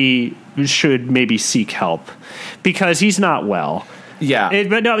think Eddie should maybe seek help because he's not well. Yeah.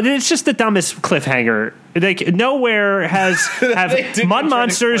 But no, it's just the dumbest cliffhanger. Like, nowhere have mud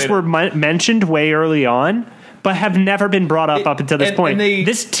monsters were mentioned way early on, but have never been brought up until this point.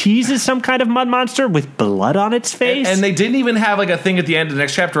 This teases some kind of mud monster with blood on its face. And they didn't even have like a thing at the end of the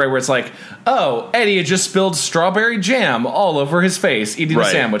next chapter, right, where it's like, oh, Eddie had just spilled strawberry jam all over his face eating a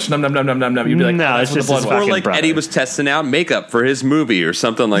sandwich. Num, num, num, num, num, num. You'd be like, no, oh, it's just the blood his was. Or like brother. Eddie was testing out makeup for his movie or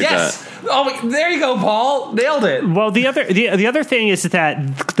something like that. Oh, there you go, Paul. Nailed it. Well, the other thing is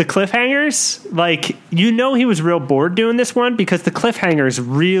that the cliffhangers, like, you know, he was real bored doing this one because the cliffhangers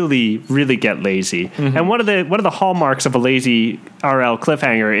really, really get lazy. Mm-hmm. And one of the hallmarks of a lazy RL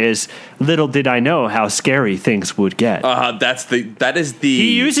cliffhanger is little did I know how scary things would get. That is the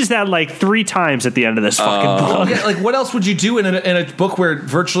he uses that like 3 times at the end of this fucking book. Yeah, like what else would you do in a book where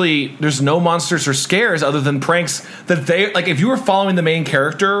virtually there's no monsters or scares other than pranks that they like? If you were following the main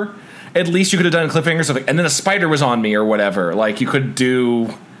character, at least you could have done cliffhangers of like, and then a spider was on me or whatever. Like you could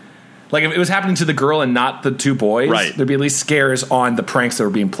do, like if it was happening to the girl and not the 2 boys, right, there'd be at least scares on the pranks that were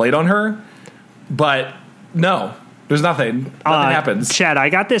being played on her. But no. There's nothing. Nothing happens. Chad, I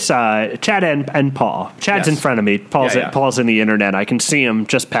got this. Chad and Paul. Chad's in front of me. Paul's in the internet. I can see him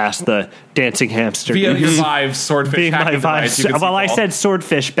just past the dancing hamster. Via your Vive swordfish. Being my Vive. Well, I said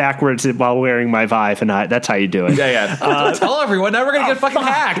swordfish backwards while wearing my Vive, and that's how you do it. Yeah. Don't tell everyone. Now we're gonna get fucking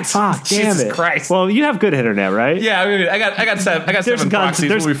hacked. Fuck, damn Jesus it. Christ. Well, you have good internet, right? Yeah, I got 7 proxies.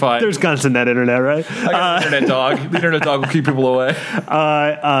 We'll be fine. There's guns in that internet, right? I got the internet dog. The internet dog will keep people away.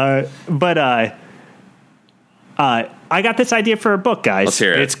 I got this idea for a book, guys. Let's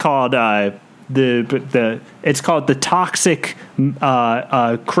hear it. It's called it's called The Toxic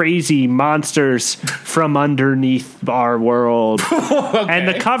Crazy Monsters from Underneath Our World. Okay. And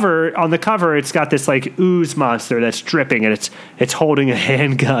on the cover it's got this like ooze monster that's dripping, and it's holding a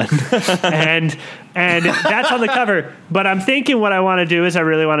handgun. and that's on the cover. But I'm thinking what I want to do is I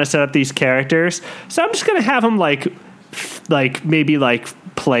really want to set up these characters. So I'm just going to have them maybe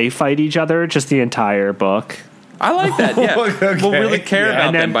play fight each other just the entire book. I like that. Yeah, Okay. we'll really care about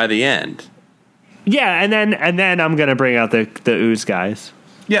And then- them by the end. Yeah, and then I'm going to bring out the ooze guys.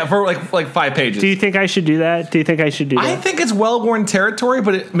 Yeah, for like 5 pages. Do you think I should do that? I think it's well-worn territory,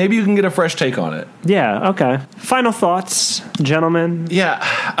 but maybe you can get a fresh take on it. Yeah, okay. Final thoughts, gentlemen? Yeah.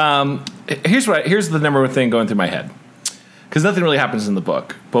 Here's the number one thing going through my head, because nothing really happens in the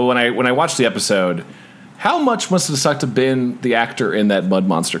book. But when I watched the episode, how much must have sucked to have been the actor in that mud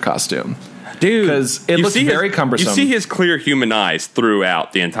monster costume? Dude, Because it looks very cumbersome. You see his clear human eyes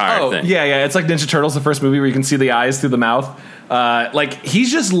throughout the entire thing. Yeah. It's like Ninja Turtles, the first movie where you can see the eyes through the mouth.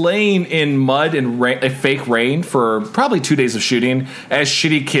 He's just laying in mud and fake rain for probably 2 days of shooting as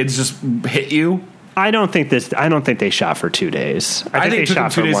shitty kids just hit you. I don't think they shot for 2 days. I think it they took them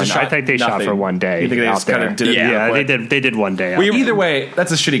shot 2 for days to one. shot I think they shot nothing. for 1 day. You think they out just kinda there. did it Yeah, real they quick? did 1 day. Out Either way,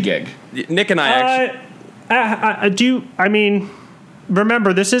 that's a shitty gig. Nick and I actually.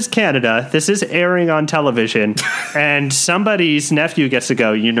 Remember, this is Canada. This is airing on television, and somebody's nephew gets to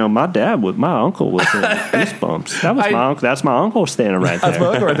go. My uncle was in Goosebumps. That's my uncle standing right That's there.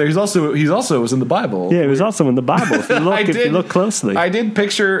 my uncle right there. He's also was in the Bible. Yeah, it was also in the Bible. If you look closely, I did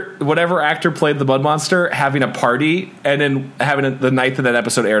picture whatever actor played the Mud Monster having a party and then having the night that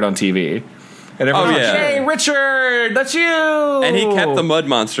episode aired on TV. And everyone's like, hey, Richard, that's you. And he kept the mud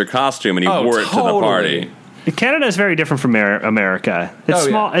monster costume and he wore it to the party. Canada is very different from America. It's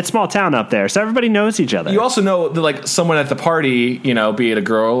small. It's small town up there, so everybody knows each other. You also know that, someone at the party, be it a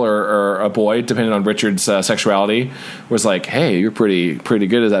girl or a boy, depending on Richard's sexuality, was like, "Hey, you're pretty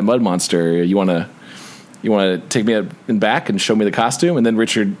good as that mud monster. You want to take me in back and show me the costume?" And then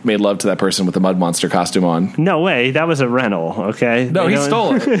Richard made love to that person with the mud monster costume on. No way, that was a rental. Okay, No, he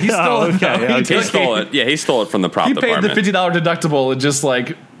stole it. He stole it. Okay, No, okay. He stole it. Yeah, he stole it from the prop He paid department. the $50 deductible and just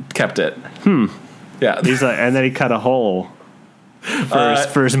kept it. Yeah. He's like, and then he cut a hole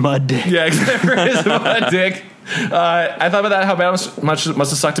for his mud dick. Yeah, exactly. For his mud dick. I thought about that, how bad much must have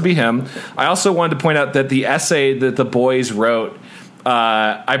sucked to be him. I also wanted to point out that the essay that the boys wrote,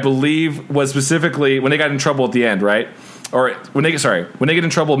 I believe, was specifically when they got in trouble at the end, right? Or when they get in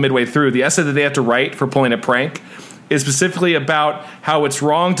trouble midway through, the essay that they have to write for pulling a prank is specifically about how it's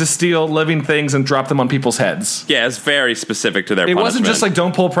wrong to steal living things and drop them on people's heads. Yeah, it's very specific to their It punishment. wasn't just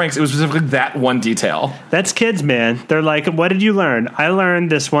don't pull pranks. It was specifically that one detail. That's kids, man. They're like, what did you learn? I learned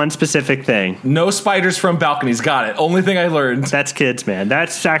this one specific thing. No spiders from balconies. Got it. Only thing I learned. That's kids, man.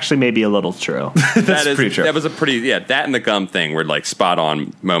 That's actually maybe a little true. That's pretty true. That was a pretty, that and the gum thing were spot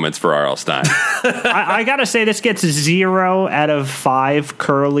on moments for R.L. Stein. I gotta say, this gets 0 out of 5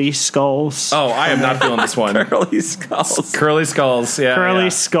 curly skulls. Oh, I am not feeling this one. Curly skulls. Curly skulls. Yeah.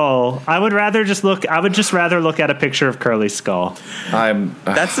 Curly skull. I would just rather look at a picture of Curly skull. That's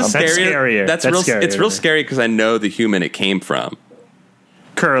That's scarier. That's That's real. scarier. It's real scary because I know the human it came from.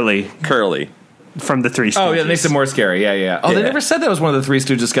 Curly from the Three Stooges. Oh, yeah, that makes it more scary. Yeah. Oh, Yeah. they never said that was one of the Three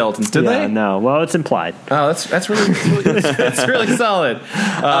Stooges skeletons, did they? No. Well, it's implied. Oh, that's really that's really solid.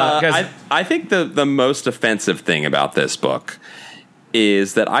 Guys, I think the most offensive thing about this book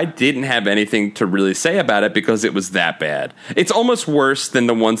is that I didn't have anything to really say about it because it was that bad. It's almost worse than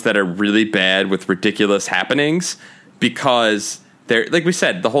the ones that are really bad with ridiculous happenings because they're, like we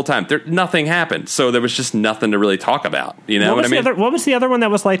said the whole time, nothing happened. So there was just nothing to really talk about. You know what I mean? What was the other one that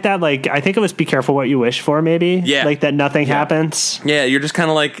was like that? I think it was Be Careful What You Wish For, maybe? Yeah. Like that nothing happens? Yeah, you're just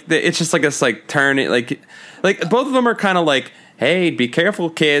kind of it's just this turn, like both of them are kind of hey, be careful,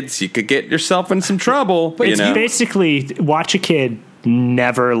 kids. You could get yourself in some trouble. But you basically watch a kid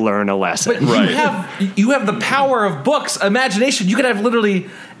never learn a lesson. but you have the power of books, imagination. You could have literally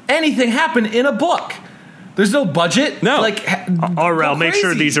anything happen in a book. There's no budget. No. RL, make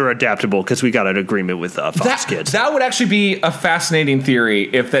sure these are adaptable because we got an agreement with Fox Kids. That would actually be a fascinating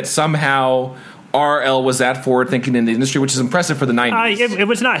theory if that somehow RL was that forward thinking in the industry, which is impressive for the 90s. It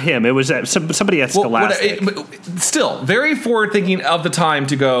was not him. It was somebody at Scholastic. Still, very forward thinking of the time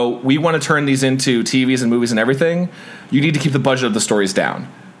to go, we want to turn these into TVs and movies and everything. You need to keep the budget of the stories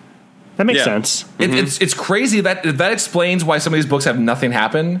down. That makes sense. It's crazy that explains why some of these books have nothing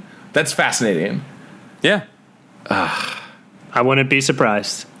happen. That's fascinating. Yeah. I wouldn't be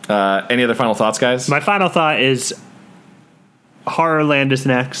surprised. Any other final thoughts, guys? My final thought is Horrorland is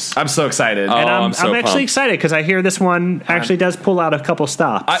next. I'm so excited. And I'm so actually pumped. excited because I hear this one actually does pull out a couple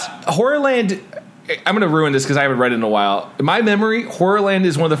stops. Horrorland, I'm going to ruin this because I haven't read it in a while. In my memory, Horrorland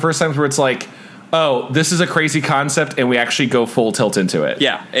is one of the first times where it's like, oh, this is a crazy concept, and we actually go full tilt into it.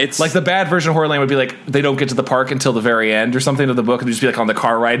 Yeah, it's like the bad version of Horrorland would be like they don't get to the park until the very end or something of the book, and they just be like on the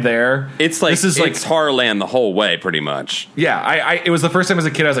car ride there. It's like this is like it's Horrorland the whole way, pretty much. yeah. It was the first time as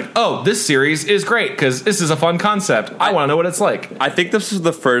a kid I was like, oh, this series is great because this is a fun concept. I want to know what it's like. I think this was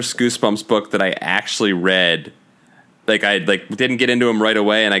the first Goosebumps book that I actually read. Like I didn't get into them right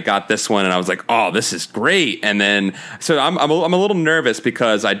away, and I got this one, and I was like, "Oh, this is great!" And then, so I'm a little nervous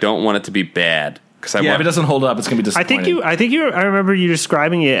because I don't want it to be bad. Because if it doesn't hold up, it's gonna be disappointing. I remember you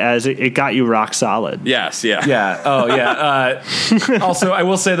describing it as it got you rock solid. Yes, yeah, yeah. Oh, yeah. Also, I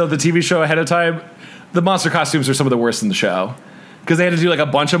will say though, the TV show ahead of time, the monster costumes are some of the worst in the show. Because they had to do like a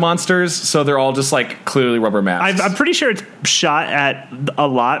bunch of monsters, so they're all just like clearly rubber masks. I'm pretty sure it's shot at a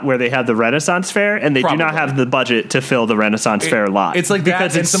lot where they have the Renaissance Fair, and they do not have the budget to fill the Renaissance Fair lot. It's like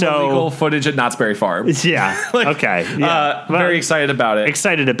because it's some illegal footage at Knott's Berry Farm. Yeah. Okay. Yeah. Very excited about it.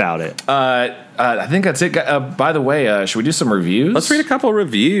 Excited about it. I think that's it. By the way, should we do some reviews? Let's read a couple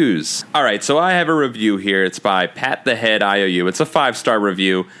reviews. All right, so I have a review here. It's by Pat the Head IOU. It's a 5-star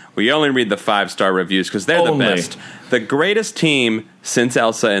review. We only read the 5-star reviews because they're the best. The greatest team since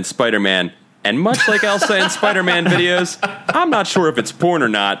Elsa and Spider-Man. And much like Elsa and Spider-Man videos, I'm not sure if it's porn or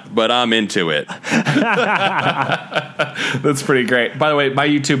not, but I'm into it. That's pretty great. By the way, my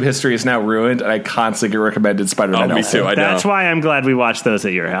YouTube history is now ruined, and I constantly get recommended Spider-Man. Oh, me too. I know. That's why I'm glad we watched those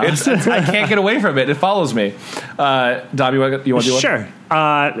at your house. I can't get away from it. It follows me. Dom, you want to do one? Sure.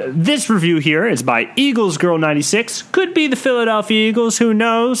 This review here is by Eagles Girl 96. Could be the Philadelphia Eagles. Who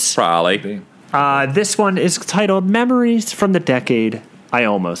knows? Probably. This one is titled Memories from the Decade I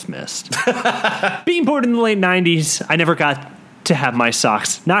Almost Missed. Being born in the late 90s, I never got to have my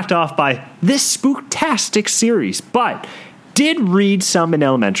socks knocked off by this spooktastic series, but did read some in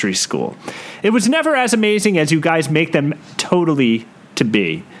elementary school. It was never as amazing as you guys make them totally to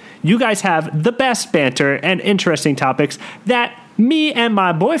be. You guys have the best banter and interesting topics that me and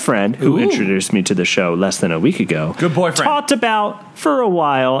my boyfriend, who introduced me to the show less than a week ago, good boyfriend, talked about for a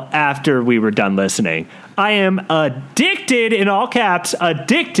while after we were done listening. I am addicted, in all caps,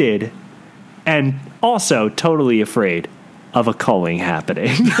 addicted, and also totally afraid of a culling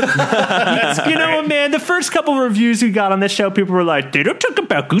happening. Man, the first couple reviews we got on this show, people were like, they don't talk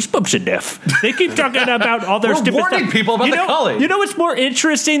about Goosebumps enough. They keep talking about all their stupid warning stuff. people about the culling. You know what's more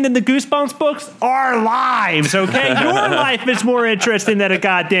interesting than the Goosebumps books? Our lives, okay? Your life is more interesting than a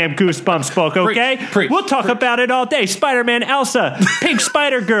goddamn Goosebumps book, okay? We'll talk about it all day. Spider-Man, Elsa, Pink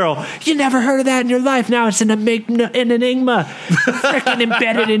Spider-Girl. You never heard of that in your life. Now it's an enigma freaking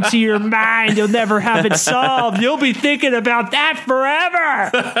embedded into your mind. You'll never have it solved. You'll be thinking about that forever.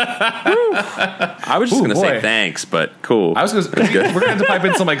 I was just going to say thanks, but cool. I was going to. We're going to have to pipe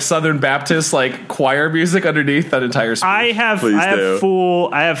in some like Southern Baptist like choir music underneath that entire speech. I have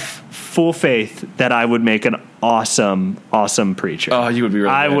full faith that I would make an awesome preacher. Oh, you would be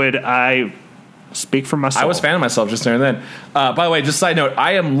really good. I speak for myself. I was a fan of myself just there and then. By the way, just side note,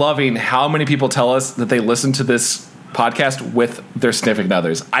 I am loving how many people tell us that they listen to this podcast with their significant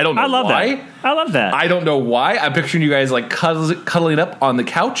others. I don't know why. I love that. I don't know why. I'm picturing you guys like cuddling up on the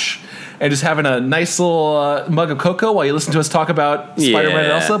couch and just having a nice little mug of cocoa while you listen to us talk about Spider-Man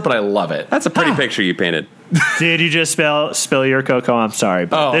and Elsa, but I love it. That's a pretty picture you painted. Did you just spill your cocoa? I'm sorry,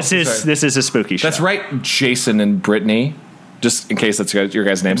 but this is a spooky show. That's right, Jason and Brittany. Just in case that's your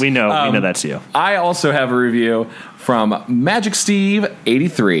guys' names. We know that's you. I also have a review from Magic Steve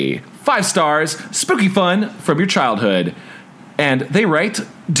 83. 5 stars, spooky fun from your childhood. And they write,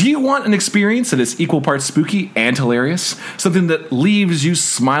 do you want an experience that is equal parts spooky and hilarious? Something that leaves you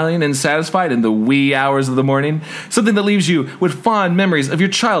smiling and satisfied in the wee hours of the morning? Something that leaves you with fond memories of your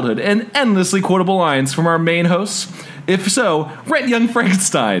childhood and endlessly quotable lines from our main hosts? If so, rent Young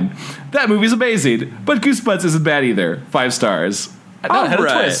Frankenstein. That movie's amazing, but Goosebumps isn't bad either. 5 stars. That had a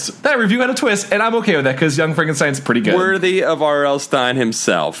twist. That review had a twist, and I'm okay with that because Young Frankenstein's pretty good. Worthy of R.L. Stein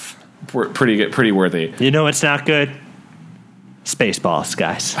himself. Pretty good, pretty worthy. You know what's not good? Spaceballs,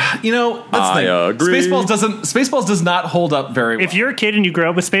 guys. You know, that's I agree. Spaceballs does not hold up very well. If you're a kid and you grow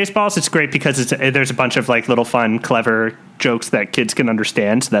up with Spaceballs, it's great because there's a bunch of like little fun, clever jokes that kids can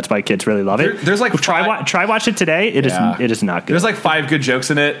understand. So that's why kids really love it. There's like try watch it today. It is not good. There's like 5 good jokes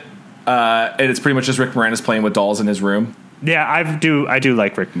in it, and it's pretty much just Rick Moranis playing with dolls in his room. Yeah, I do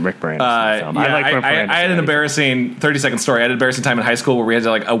like Rick Moranis. Yeah, I had an embarrassing 30-second story. I had an embarrassing time in high school where we had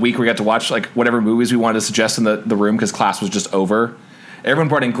like a week where we got to watch like whatever movies we wanted to suggest in the room because class was just over. Everyone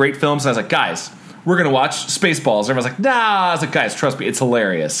brought in great films, and I was like, guys, we're going to watch Spaceballs. Everyone's like, nah. I was like, guys, trust me, it's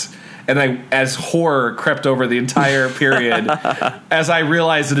hilarious. And as horror crept over the entire period, as I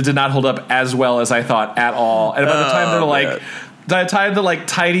realized that it did not hold up as well as I thought at all. And by the time they're like, by the time the like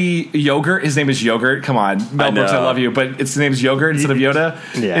tiny Yogurt, his name is Yogurt. Come on, Mel Brooks, I love you, but his name is Yogurt instead of Yoda.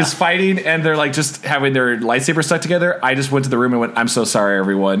 Is fighting, and they're like just having their lightsabers stuck together. I just went to the room and went, "I'm so sorry,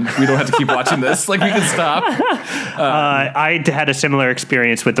 everyone. We don't have to keep watching this. Like, we can stop." I had a similar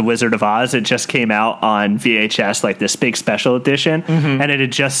experience with The Wizard of Oz. It just came out on VHS, like this big special edition, and it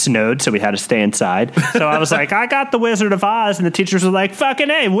had just snowed, so we had to stay inside. So I was like, "I got The Wizard of Oz," and the teachers were like,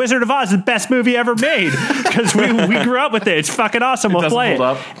 "Fucking A, Wizard of Oz is the best movie ever made," because we grew up with it. It's fucking awesome. We'll play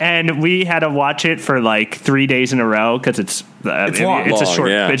it. And we had to watch it for like 3 days in a row because it's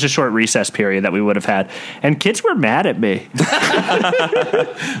a short recess period that we would have had, and kids were mad at me.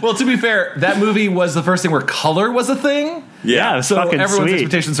 Well, to be fair, that movie was the first thing where color was a thing. Yeah, it was so fucking everyone's sweet.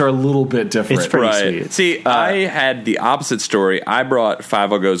 expectations are a little bit different. It's pretty sweet. See, I had the opposite story. I brought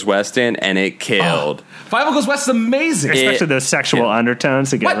Five O Goes West in, and it killed. Five O Goes West is amazing. Especially those sexual undertones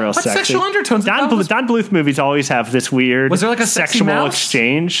that get real what sexy. Sexual undertones? Don Bluth movies always have this weird. Was there like a sexy sexual mouse?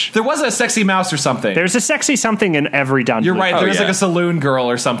 exchange? There was a sexy mouse or something. There's a sexy something in every Don You're Bluth. right. There's like a saloon girl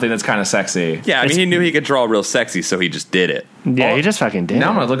or something that's kind of sexy. Yeah, I mean, he knew he could draw real sexy, so he just did it. Yeah, he just fucking did. Now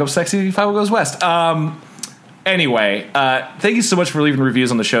I'm going to look up sexy Five O Goes West. Anyway, thank you so much for leaving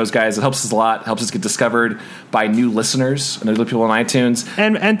reviews on the shows, guys. It helps us a lot. It helps us get discovered by new listeners and other people on iTunes.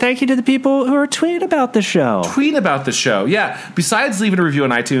 And thank you to the people who are tweeting about the show. Tweet about the show. Yeah. Besides leaving a review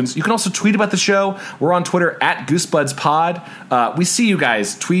on iTunes, you can also tweet about the show. We're on Twitter at GoosebudsPod. We see you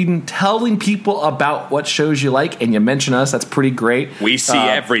guys tweeting, telling people about what shows you like, and you mention us. That's pretty great. We see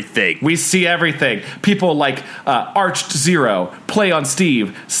everything. We see everything. People like Arched Zero, Play on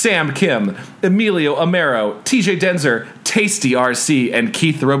Steve, Sam Kim, Emilio Amaro, TJ Denzer, Tasty RC, and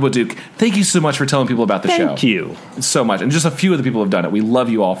Keith Roboduke. Thank you so much for telling people about the show. Thank you so much. And just a few of the people have done it. We love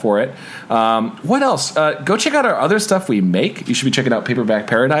you all for it. What else? Go check out our other stuff we make. You should be checking out Paperback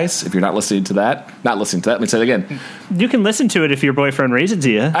Paradise if you're not listening to that. Not listening to that. Let me say it again. You can listen to it if your boyfriend reads it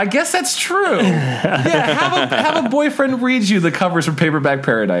to you. I guess that's true. Yeah, have a boyfriend read you the covers from Paperback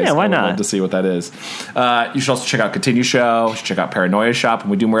Paradise. Yeah, why not? I'd love to see what that is. You should also check out Continue Show. You should check out Paranoia Shop when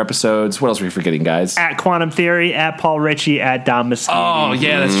we do more episodes. What else are we forgetting, guys? At Quantum Theory, at Paul Ritchie, at Dom Muschietti. Oh,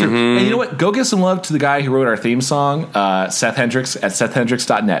 yeah, that's true. And you know what? Go give some love to the guy who wrote our theme song, Seth Hendricks, at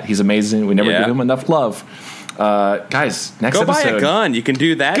SethHendricks.net. He's amazing. We never give him enough love. Guys, next Go episode. buy a gun. You can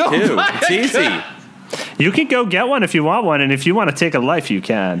do that, too. It's easy. You can go get one if you want one, and if you want to take a life, you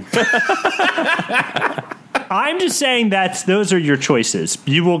can. I'm just saying those are your choices.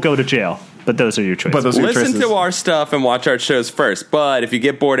 You will go to jail, but those are your choices. Listen to our stuff and watch our shows first, but if you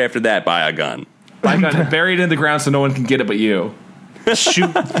get bored after that, buy a gun. Buy a gun, bury it in the ground so no one can get it but you.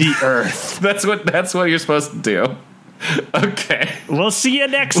 Shoot the earth. That's what you're supposed to do. Okay. We'll see you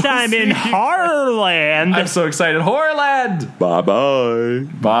next time in Horrorland. I'm so excited. Horrorland!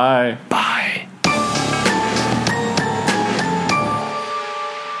 Bye-bye. Bye. Bye.